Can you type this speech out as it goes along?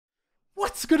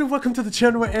What's good and welcome to the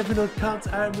channel where every note counts.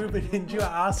 I'm Ruben and you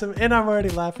are awesome, and I'm already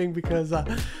laughing because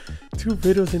 2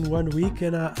 videos in 1 week,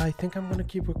 and I think I'm gonna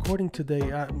keep recording today.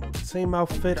 Same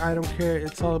outfit, I don't care,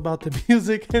 it's all about the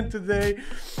music. And today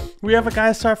we have a guy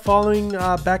I started following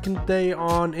back in the day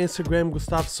on Instagram,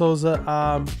 Gustavo Souza.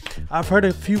 I've heard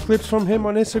a few clips from him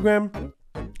on Instagram.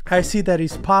 I see that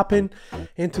he's popping,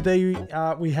 and today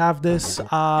we have this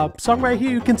song right here.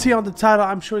 You can see on the title.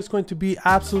 I'm sure it's going to be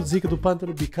absolute ZICA do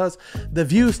Pântano because the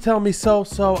views tell me so.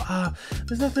 So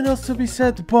there's nothing else to be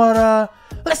said, but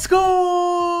let's go!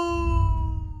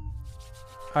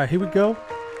 Alright, here we go.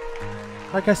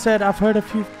 Like I said, I've heard a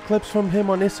few clips from him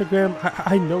on Instagram.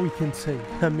 I know he can sing.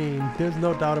 I mean, there's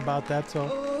no doubt about that, so...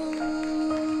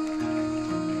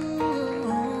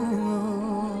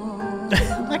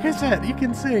 Like I said, he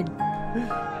can sing.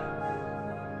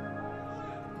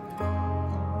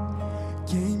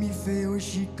 Quem me vê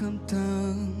hoje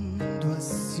cantando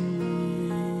assim,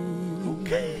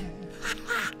 Okay.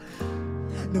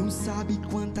 não sabe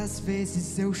quantas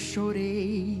vezes eu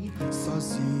chorei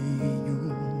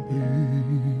sozinho,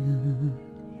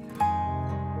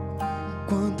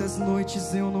 quantas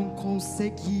noites eu não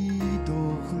consegui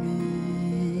dormir.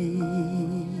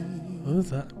 What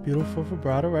is that? Beautiful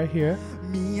vibrato right here.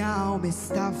 Minha alma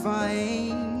estava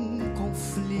em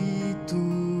conflito,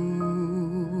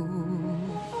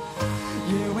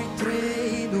 e eu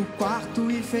entrei no quarto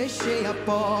e fechei a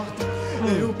porta.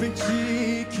 Eu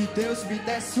pedi que Deus me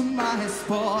desse uma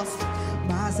resposta,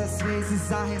 mas às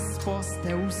vezes a resposta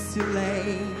é o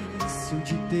silêncio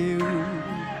de Deus.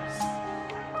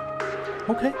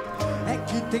 Okay. É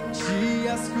que tem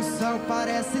dias que o céu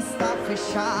parece estar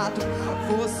fechado,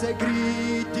 você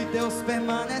grita e Deus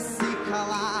permanece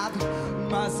calado,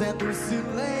 mas é no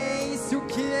silêncio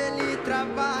que Ele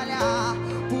trabalha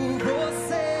por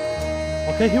você.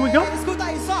 Okay, here we go.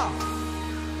 Escuta isso, ó.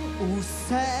 O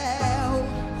céu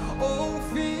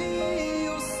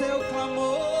ouviu o seu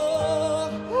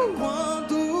clamor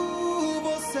quando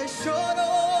você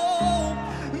chorou,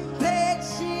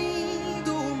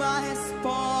 pedindo uma resposta.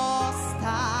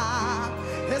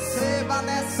 Receba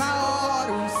nessa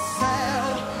hora, o céu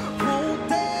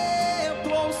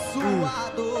contemplou sua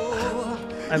dor.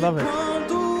 I love it.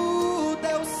 Quando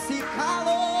Deus se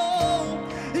calou,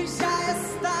 já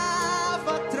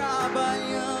estava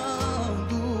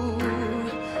trabalhando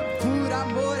por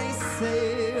amor em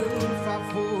seu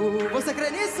favor. Você crê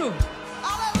nisso?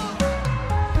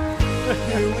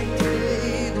 Eu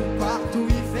entrei no quarto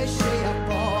e fechei a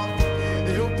porta.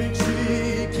 Eu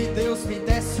pedi que Deus me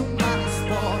desse uma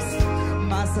resposta,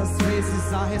 mas às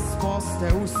vezes a resposta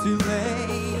é o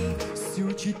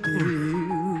silêncio de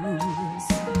Deus.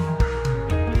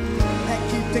 É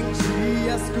que tem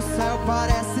dias que o céu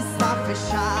parece estar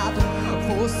fechado,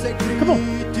 você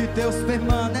grita e Deus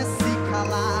permanece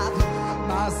calado,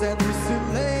 mas é no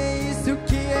silêncio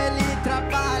que Ele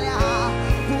trabalha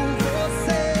por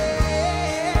você.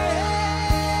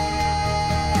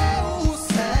 O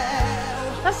céu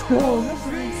Let's go. That's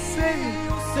insane.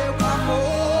 o seu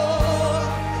clamor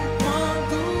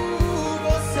quando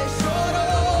você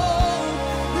chorou,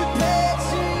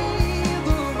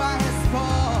 pedindo uma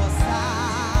resposta.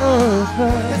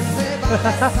 Receba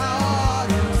nessa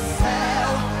hora, o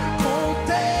céu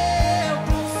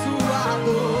contempla sua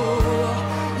dor,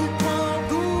 e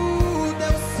quando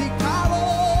Deus se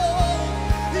calou,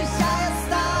 já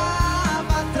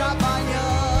estava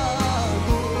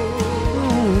trabalhando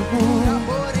por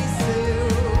amor em seu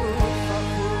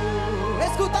favor.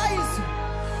 Escuta isso.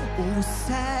 O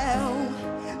céu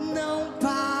não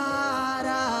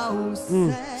para, o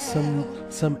céu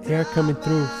Some air coming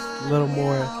through, a little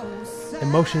more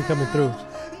emotion coming through.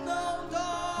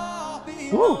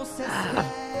 Ooh,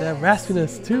 that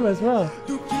raspiness too as well.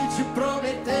 do que te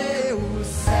prometeu. O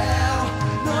céu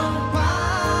não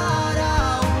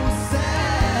para, o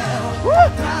céu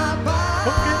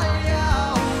trabalha,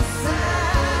 o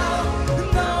céu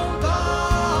não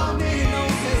dorme, não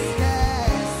se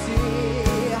esquece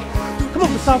do Come on,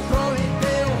 que te Gustavo.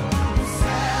 prometeu. O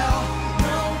céu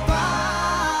não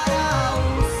para,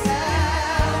 o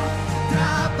céu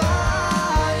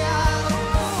trabalha,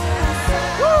 o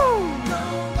céu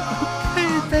não dorme,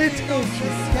 Pay attention.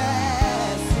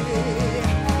 esquece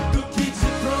do que te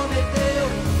prometeu.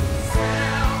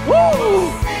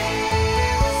 Woo!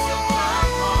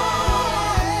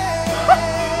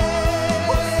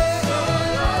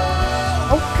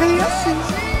 Okay, assim.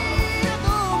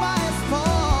 Pedindo uma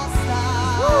resposta.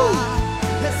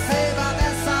 Receba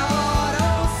nessa hora,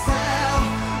 o céu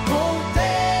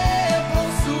contempla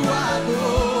sua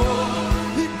dor,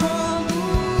 e quando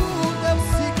Deus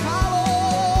se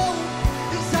calou,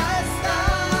 já está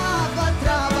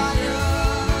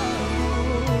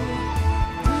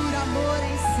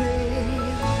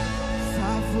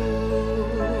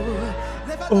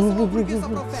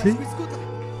See?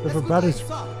 The vibrato is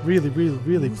really, really,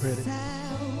 really pretty.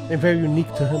 And very unique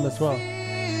to him as well.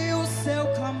 O seu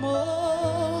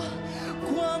clamor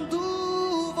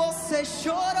quando você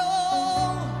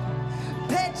chorou,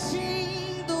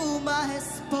 pedindo uma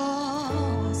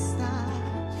resposta.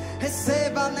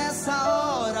 Receba nessa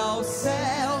hora o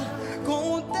céu,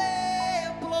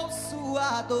 contempla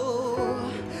sua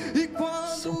dor. E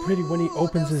quando So pretty when he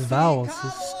opens his vowels.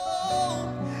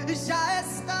 já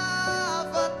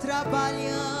estava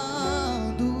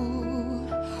trabalhando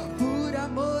por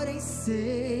amor em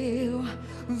seu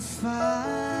favor.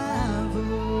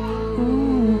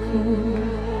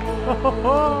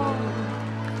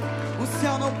 O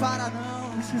céu não para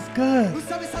não. This is good. O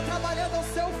céu está trabalhando ao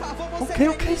seu favor. Você Okay, crê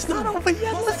okay, it's nisso? not over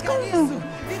yet. Você Let's crê go. nisso?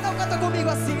 Então canta comigo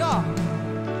assim, ó.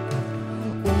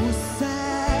 O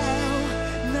céu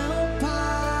não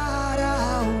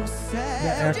para, o céu.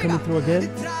 That air Diga. coming through again.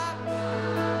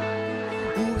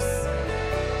 O céu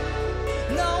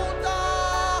não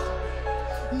dá,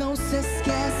 não se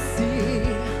esquece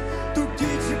do que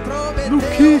te prometeu. Do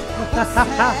que? O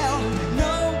céu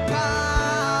não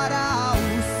para, o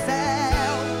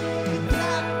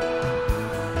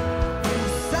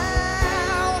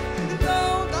céu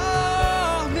não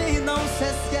dorme, não se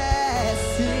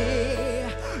esquece.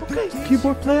 Okay,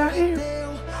 keyboard player here.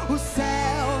 O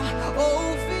céu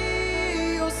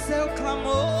ouviu o seu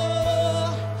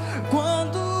clamor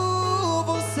quando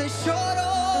você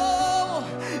chorou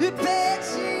e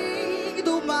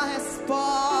pedindo uma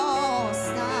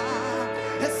resposta.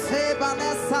 Receba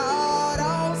nessa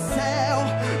hora o céu,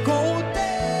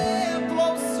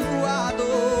 contempla sua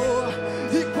dor.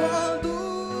 E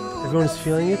quando Everyone is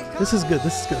feeling it. This is good.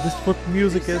 This is good. This is what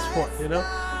music is for, you know?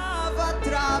 estava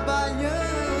trabalhando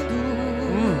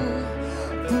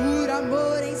por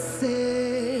amor em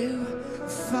seu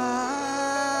favor.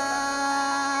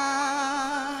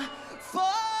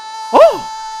 Oh!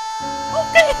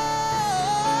 Okay!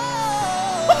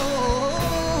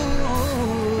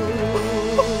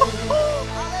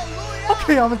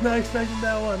 Okay, I was not expecting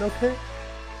that one, okay?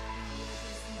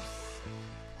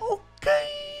 Okay.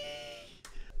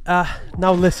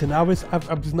 Now listen, I was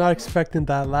not expecting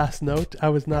that last note. I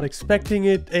was not expecting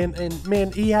it, and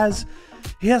man, he has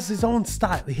his own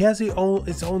style. He has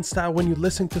his own style. When you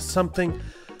listen to something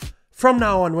from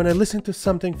now on, when I listen to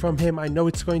something from him, I know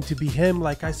it's going to be him.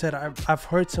 Like I said, I've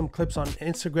heard some clips on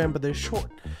Instagram, but they're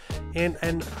short. And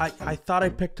I thought I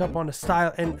picked up on a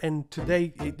style, and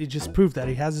today it just proved that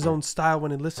he has his own style.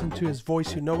 When you listen to his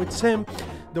voice, you know it's him.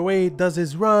 The way he does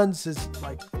his runs, his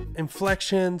like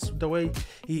inflections, the way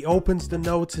he opens the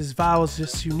notes, his vowels,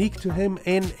 just unique to him.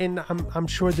 And I'm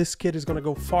sure this kid is gonna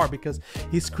go far because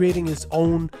he's creating his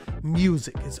own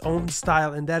music, his own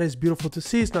style, and that is beautiful to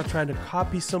see. He's not trying to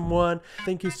copy someone.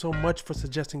 Thank you so much for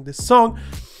suggesting this song.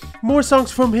 More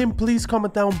songs from him, please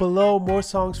comment down below. More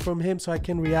songs from him so I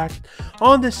can react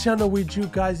on this channel with you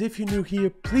guys. If you're new here,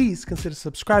 please consider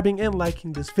subscribing and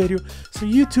liking this video so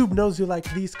YouTube knows you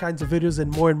like these kinds of videos,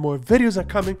 and more videos are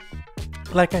coming.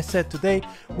 Like I said, today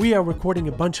we are recording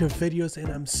a bunch of videos and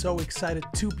I'm so excited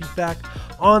to be back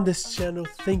on this channel.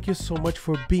 Thank you so much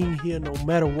for being here no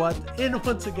matter what. And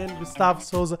once again, Gustavo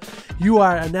Souza, you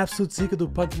are an absolute ZICA do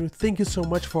PÂNTANO. Thank you so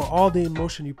much for all the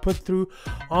emotion you put through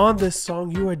on this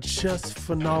song. You are just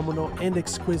phenomenal and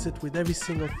exquisite with every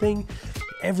single thing,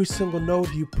 every single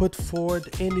note you put forward,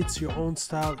 and it's your own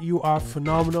style. You are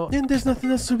phenomenal, and there's nothing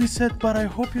else to be said, but I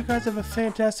hope you guys have a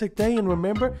fantastic day, and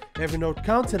remember, every note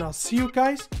counts, and I'll see you guys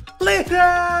later.